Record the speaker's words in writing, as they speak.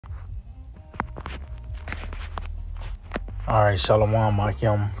All right, Shalom,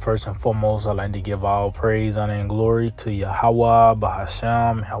 Makim. First and foremost, I'd like to give all praise, honor, and glory to Yahweh,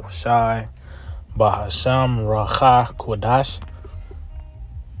 Bahasham, Yahushai, Bahasham, Racha, Kodash.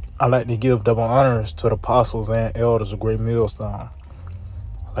 I'd like to give double honors to the apostles and elders of Great Millstone.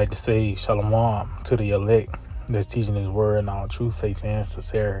 I'd like to say Shalom to the elect that's teaching his word in all true faith and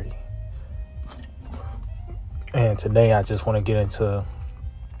sincerity. And today I just want to get into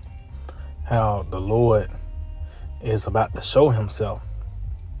how the Lord is about to show himself,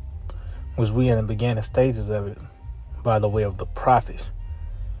 which we in the beginning stages of it by the way of the prophets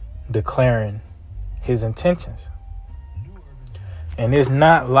declaring his intentions. And it's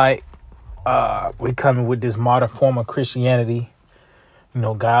not like we coming with this modern form of Christianity,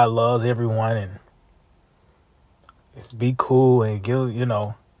 God loves everyone and it's be cool and give,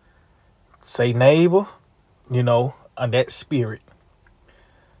 say neighbor, on that spirit.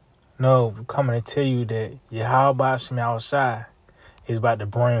 No, we're coming to tell you that Yahweh Shema Shai is about to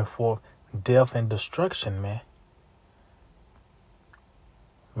bring forth death and destruction, man.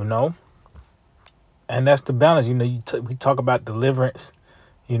 And that's the balance. We talk about deliverance,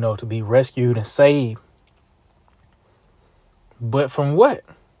 to be rescued and saved. But from what?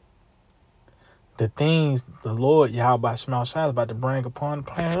 The things the Lord Yahweh Shema Shai is about to bring upon the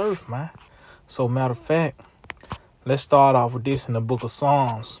planet Earth, man. So, matter of fact, let's start off with this in the book of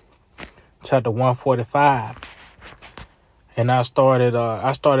Psalms. Chapter 145. And I started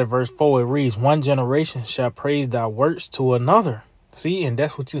verse 4. It reads, one generation shall praise thy works to another. See, and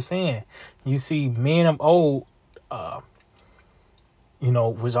that's what you're saying. You see men of old,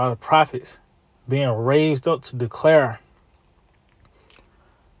 which are the prophets, being raised up to declare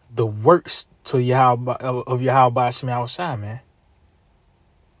the works to Yahweh of Yahweh Shema Shai, man.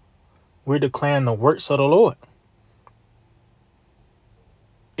 We're declaring the works of the Lord.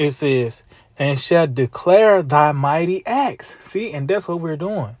 It says, and shall declare thy mighty acts. See, and that's what we're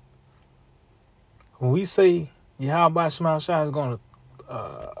doing. When we say Yahweh Shema Shai is going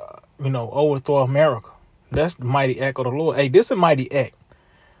to, overthrow America, that's the mighty act of the Lord. Hey, this is a mighty act.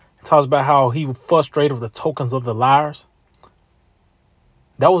 It talks about how he frustrated the tokens of the liars.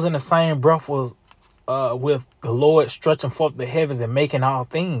 That was in the same breath with the Lord stretching forth the heavens and making all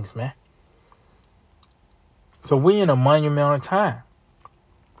things, man. So we in a monumental time.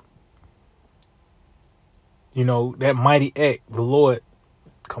 That mighty act, the Lord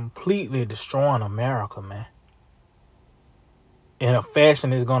completely destroying America, man. In a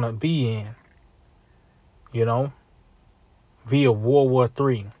fashion it's going to be in, via World War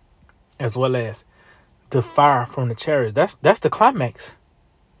III, as well as the fire from the chariots. That's the climax.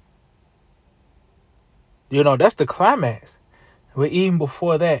 That's the climax. But even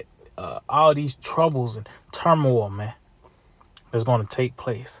before that, all these troubles and turmoil, man, that's going to take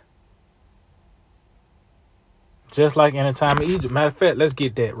place. Just like in the time of Egypt. Matter of fact, let's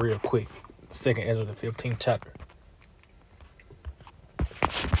get that real quick. 2nd Ezra, the 15th chapter.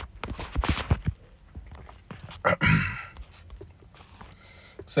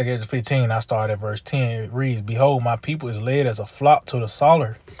 Second Ezra 15, I start at verse 10. It reads, behold, my people is led as a flock to the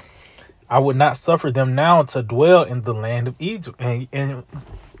slaughter. I would not suffer them now to dwell in the land of Egypt. And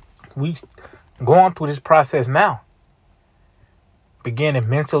we going through this process now. Beginning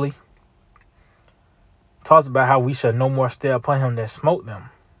mentally. Talks about how we shall no more stay upon him that smote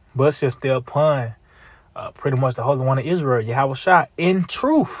them, but shall stay upon pretty much the Holy One of Israel, Yahweh Shai, in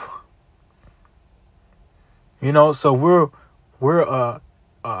truth. So we're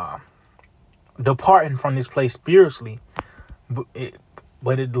departing from this place spiritually, but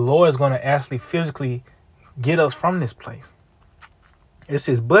the Lord is going to actually physically get us from this place. It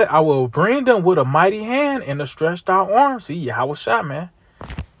says, but I will bring them with a mighty hand and a stretched out arm. See, Yahweh Shai, man.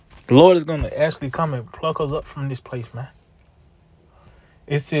 The Lord is going to actually come and pluck us up from this place, man.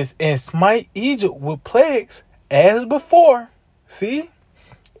 It says, and smite Egypt with plagues as before. See?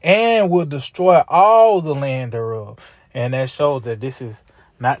 And will destroy all the land thereof. And that shows that this is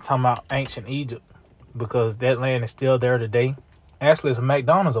not talking about ancient Egypt, because that land is still there today. Actually, it's a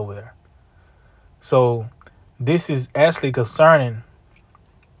McDonald's over there. So this is actually concerning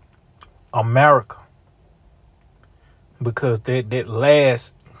America, because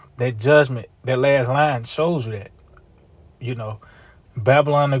that judgment, that last line shows you that,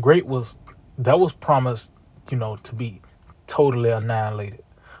 Babylon the Great was promised, to be totally annihilated.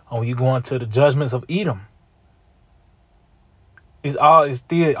 And when you go into the judgments of Edom, all of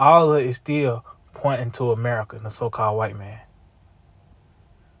it is still pointing to America and the so-called white man.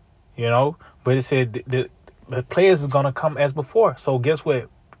 But it said the players is going to come as before. So guess what?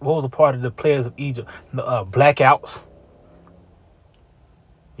 What was a part of the players of Egypt? The blackouts.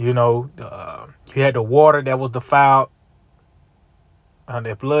 You had the water that was defiled.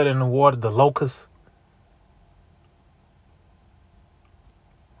 the blood in the water, the locusts.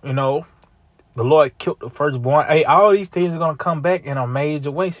 You know, the Lord killed the firstborn. Hey, all these things are going to come back in a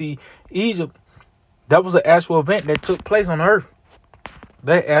major way. See, Egypt, that was an actual event that took place on earth.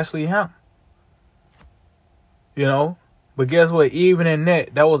 That actually happened. You know, but guess what? Even in that,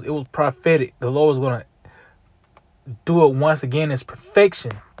 it was prophetic. The Lord was going to do it once again as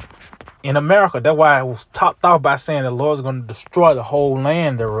perfection in America. That's why it was topped off by saying the Lord's going to destroy the whole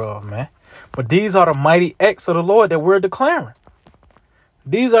land thereof, man. But these are the mighty acts of the Lord that we're declaring.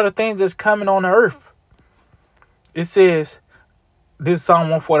 These are the things that's coming on the earth. It says, this is Psalm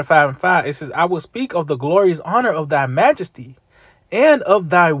 145:5. It says, I will speak of the glorious honor of thy majesty and of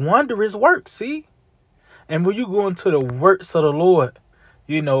thy wondrous works. See? And when you go into the works of the Lord,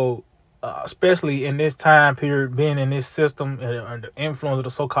 you know, especially in this time period, being in this system and the influence of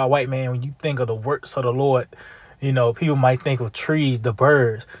the so-called white man, when you think of the works of the Lord, you know, people might think of trees, the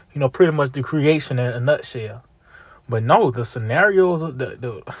birds, you know, pretty much the creation in a nutshell. But no, the scenarios of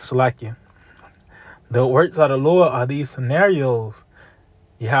the works of the Lord are these scenarios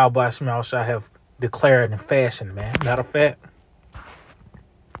Yahweh Shema shall have declared in fashion, man. Matter of fact,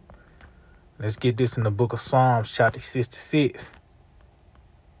 let's get this in the book of Psalms, chapter 66.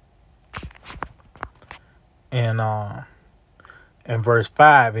 And in verse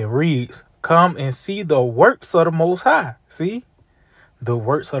 5, it reads, come and see the works of the Most High. See? The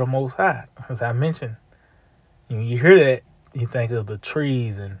works of the Most High. As I mentioned, when you hear that, you think of the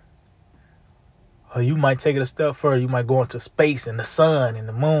trees, and you might take it a step further. You might go into space and the sun and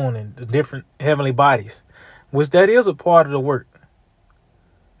the moon and the different heavenly bodies, which that is a part of the work.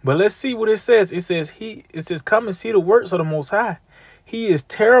 But let's see what it says. It says, come and see the works of the Most High. He is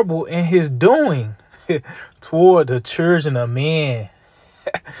terrible in his doing toward the children of men.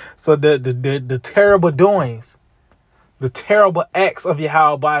 So the terrible doings, the terrible acts of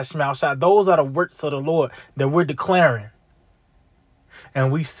Yahweh Shema Shah, those are the works of the Lord that we're declaring.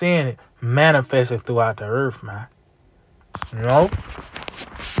 And we seeing it manifested throughout the earth, man. You know?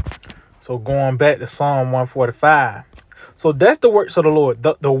 So going back to Psalm 145. So that's the works of the Lord,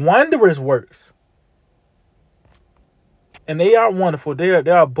 the wondrous works. And they are wonderful. They're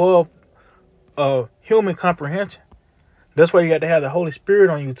above human comprehension. That's why you got to have the Holy Spirit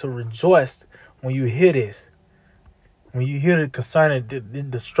on you to rejoice when you hear this. When you hear it concerning the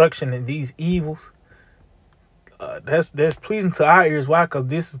destruction and these evils, that's pleasing to our ears. Why? Because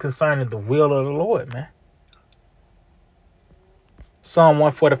this is concerning the will of the Lord, man. Psalm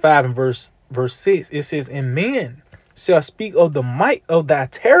 145 and verse 6, it says, and men shall speak of the might of thy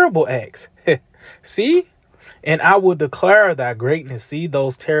terrible acts. See? And I will declare thy greatness. See,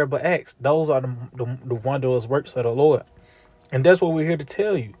 those terrible acts. Those are the wondrous works of the Lord. And that's what we're here to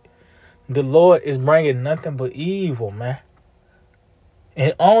tell you. The Lord is bringing nothing but evil, man.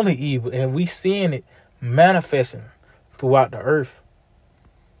 And only evil. And we seeing it manifesting throughout the earth.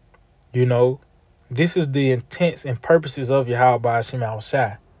 You know, this is the intents and purposes of Yahweh Shema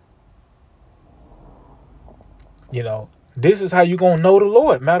Shai. You know, this is how you're going to know the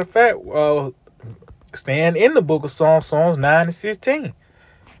Lord. Matter of fact, stand in the book of Psalms 9 and 16.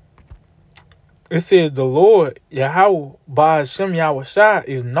 It says the Lord, Yahweh Hashem Yahweh Shai,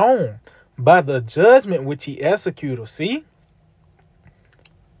 is known by the judgment which he executed. See?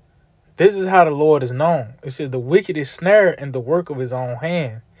 This is how the Lord is known. It says the wicked is snared in the work of his own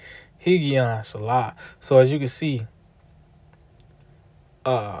hand. Higion Salah. So as you can see,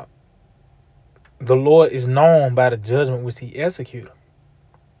 the Lord is known by the judgment which he executed.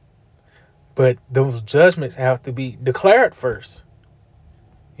 But those judgments have to be declared first.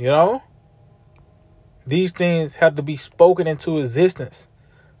 You know? These things have to be spoken into existence.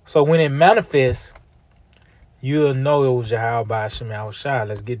 So when it manifests, you'll know it was Yahweh Shema Shai.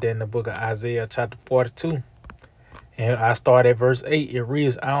 Let's get that in the book of Isaiah chapter 42. And I start at verse 8. It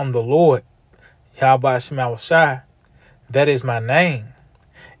reads, I am the Lord, Yahweh Shema Shai. That is my name.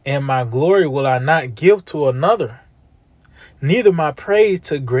 And my glory will I not give to another, neither my praise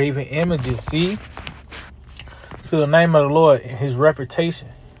to graven images. See? So the name of the Lord and his reputation,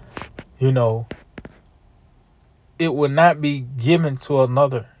 you know, it will not be given to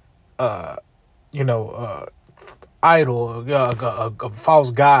another, idol, a false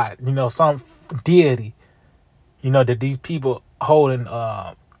god, you know, some deity, you know, that these people hold in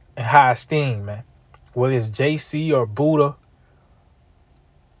high esteem, man. Whether it's JC or Buddha,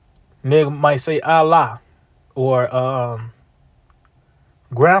 nigga might say Allah or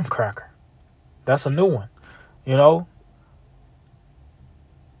graham cracker. That's a new one, you know.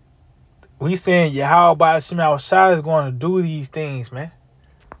 We saying Yahweh Shema Shai is going to do these things, man.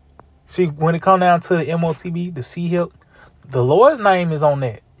 See, when it come down to the MOTB, the C-HIP, the Lord's name is on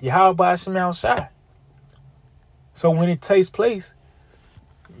that. Yahweh Ba'Shem Yahushua. So when it takes place,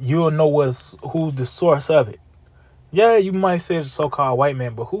 you'll know who's the source of it. Yeah, you might say the so-called white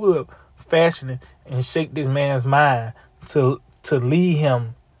man, but who will fashion and shape this man's mind to lead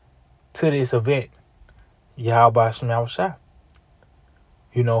him to this event? Yahweh Ba'Shem Yahushua.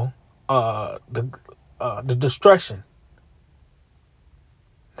 You know, the destruction.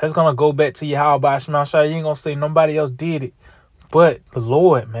 That's gonna go back to Yahweh Ba'Shem Yahushua. You ain't gonna say nobody else did it but the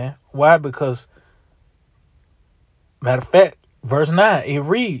Lord, man. Why? Because, matter of fact, verse 9, it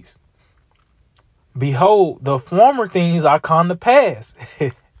reads, behold, the former things are come to pass.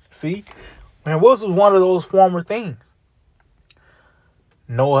 See? Man, what was one of those former things?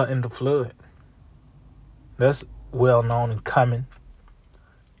 Noah and the flood. That's well known and coming.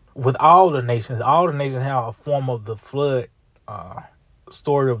 With all the nations have a form of the flood,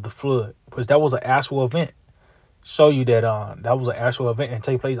 story of the flood. Because that was an actual event. Show you that that was an actual event and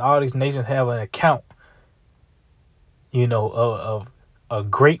take place. All these nations have an account, you know, of a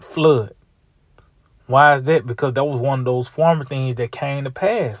great flood. Why is that? Because that was one of those former things that came to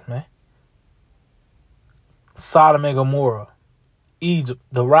pass, man. Sodom and Gomorrah, Egypt,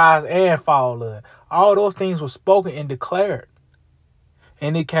 the rise and fall of it. All those things were spoken and declared.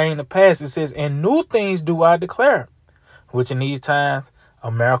 And it came to pass. It says, and new things do I declare, which in these times,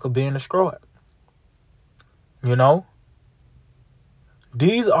 America being destroyed. You know,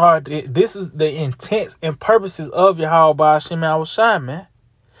 this is the intents and purposes of Yahweh Ba'Shem Yahushua, man.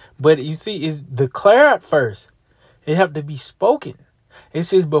 But you see, it's declared first. It have to be spoken. It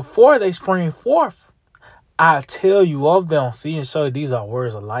says, before they spring forth, I tell you of them. See, and show you these are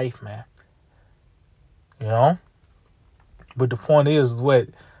words of life, man. You know? But the point is what?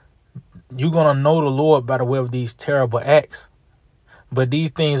 You're going to know the Lord by the way of these terrible acts. But these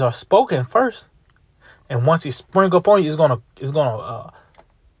things are spoken first. And once it spring up on you, it's gonna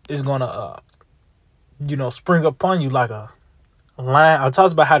you know, spring upon you like a lion. I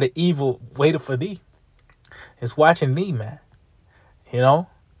talk about how the evil waited for thee. It's watching thee, man. You know?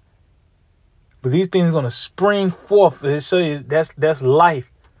 But these things are gonna spring forth. It show you that's life.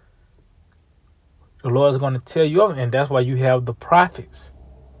 The Lord is gonna tell you of it, and that's why you have the prophets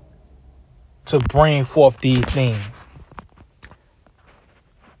to bring forth these things.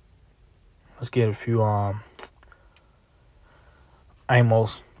 Let's get a few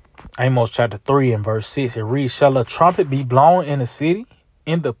Amos chapter 3 and verse 6. It reads, shall a trumpet be blown in the city,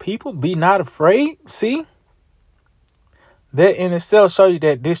 and the people be not afraid? See? That in itself show you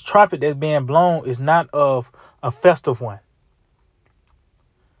that this trumpet that's being blown is not of a festive one.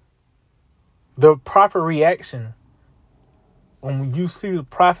 The proper reaction when you see the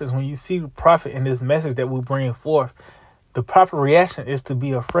prophets, when you see the prophet in this message that we bring forth, the proper reaction is to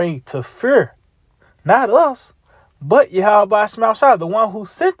be afraid, to fear. Not us, but Yahweh Ba'Shem Yahushua, the one who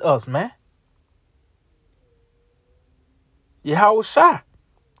sent us, man. Yahushua.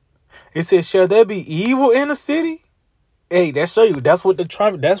 It says, shall there be evil in the city? Hey, that show you. That's what the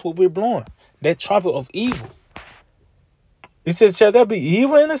trumpet, that's what we're blowing. That trumpet of evil. It says, shall there be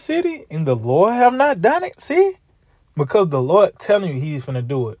evil in the city? And the Lord have not done it? See? Because the Lord telling you he's going to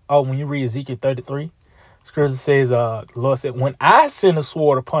do it. Oh, when you read Ezekiel 33, Scripture says, the Lord said, when I send a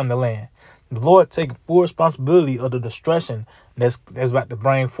sword upon the land, the Lord take full responsibility of the destruction that's about to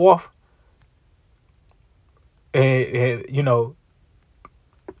bring forth. And, you know,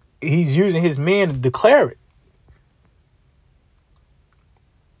 he's using his men to declare it.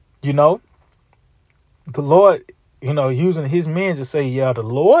 You know, the Lord, you know, using his men to say, yeah, the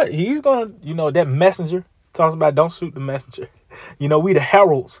Lord, he's going to, you know, that messenger talks about don't shoot the messenger. You know, we the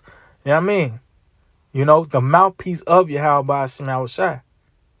heralds. You know what I mean? You know, the mouthpiece of Yahweh Ba'Shem Yahushua.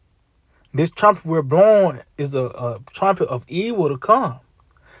 This trumpet we're blowing is a trumpet of evil to come.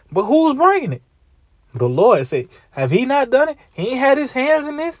 But who's bringing it? The Lord said, have he not done it? He ain't had his hands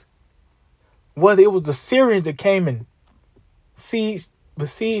in this? Whether it was the Syrians that came and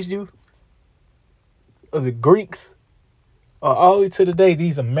besieged you, or the Greeks, or all the way to today,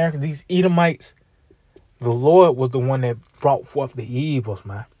 these Americans, these Edomites, the Lord was the one that brought forth the evils,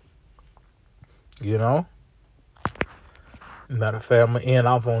 man. You know? Matter of fact, I'm going to end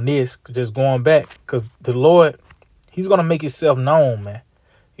off on this, just going back, because the Lord, he's going to make himself known, man.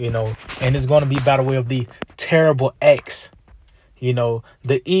 You know, and it's going to be by the way of the terrible acts, you know,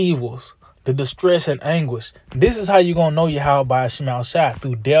 the evils, the distress and anguish. This is how you're going to know Yahweh Ba'Shem Yahushua,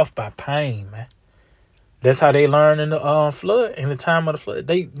 through death by pain, man. That's how they learned in the flood, in the time of the flood.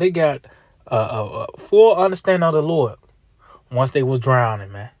 They got a full understanding of the Lord once they was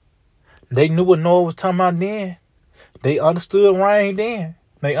drowning, man. They knew what Noah was talking about then. They understood rain then.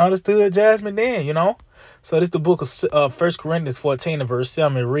 They understood judgment then, you know. So this is the book of 1 Corinthians 14 and verse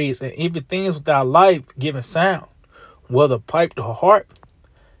 7. It reads, and even things without life giving sound, whether pipe or harp,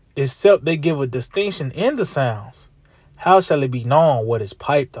 except they give a distinction in the sounds, how shall it be known what is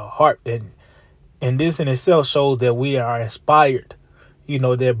piped or harp? And this in itself shows that we are inspired. You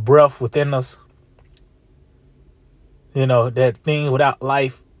know, that breath within us. You know, that thing without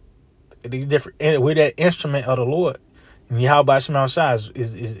life. These different. We're that instrument of the Lord. And Yahweh Shema Shai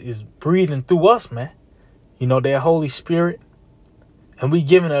is breathing through us, man. You know, that Holy Spirit. And we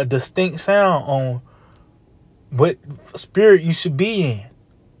giving a distinct sound on what spirit you should be in.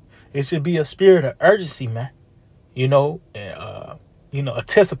 It should be a spirit of urgency, man. You know,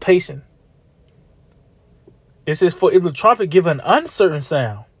 anticipation. It says, for if the trumpet give an uncertain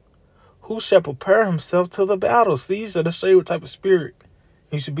sound, who shall prepare himself to the battle? See, these are the same type of spirit.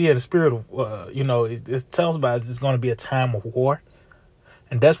 You should be in a spirit of, it tells about it's going to be a time of war.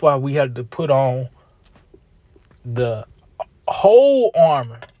 And that's why we had to put on the whole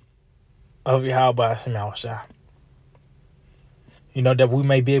armor of Yahweh Shema Shai. You know, that we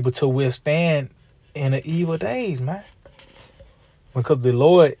may be able to withstand in the evil days, man. Because the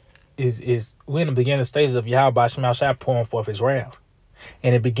Lord we're in the beginning stages of Yahweh Shema Shai pouring forth his wrath.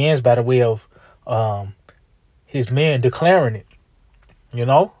 And it begins by the way of his men declaring it. You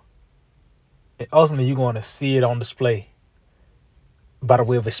know? And ultimately you're going to see it on display by the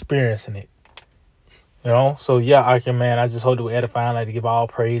way of experiencing it. You know? So yeah, I just hope that we edify and like to give all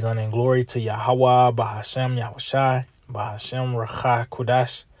praise, honor, and glory to Yahweh, Bahashem, Yahushai, Bahashem, Rachai,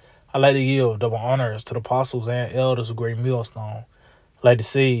 Kudash. I like to give double honors to the apostles and elders of Great Millstone. I like to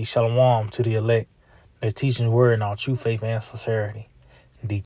say shalom to the elect. They're teaching the word in all true faith and sincerity.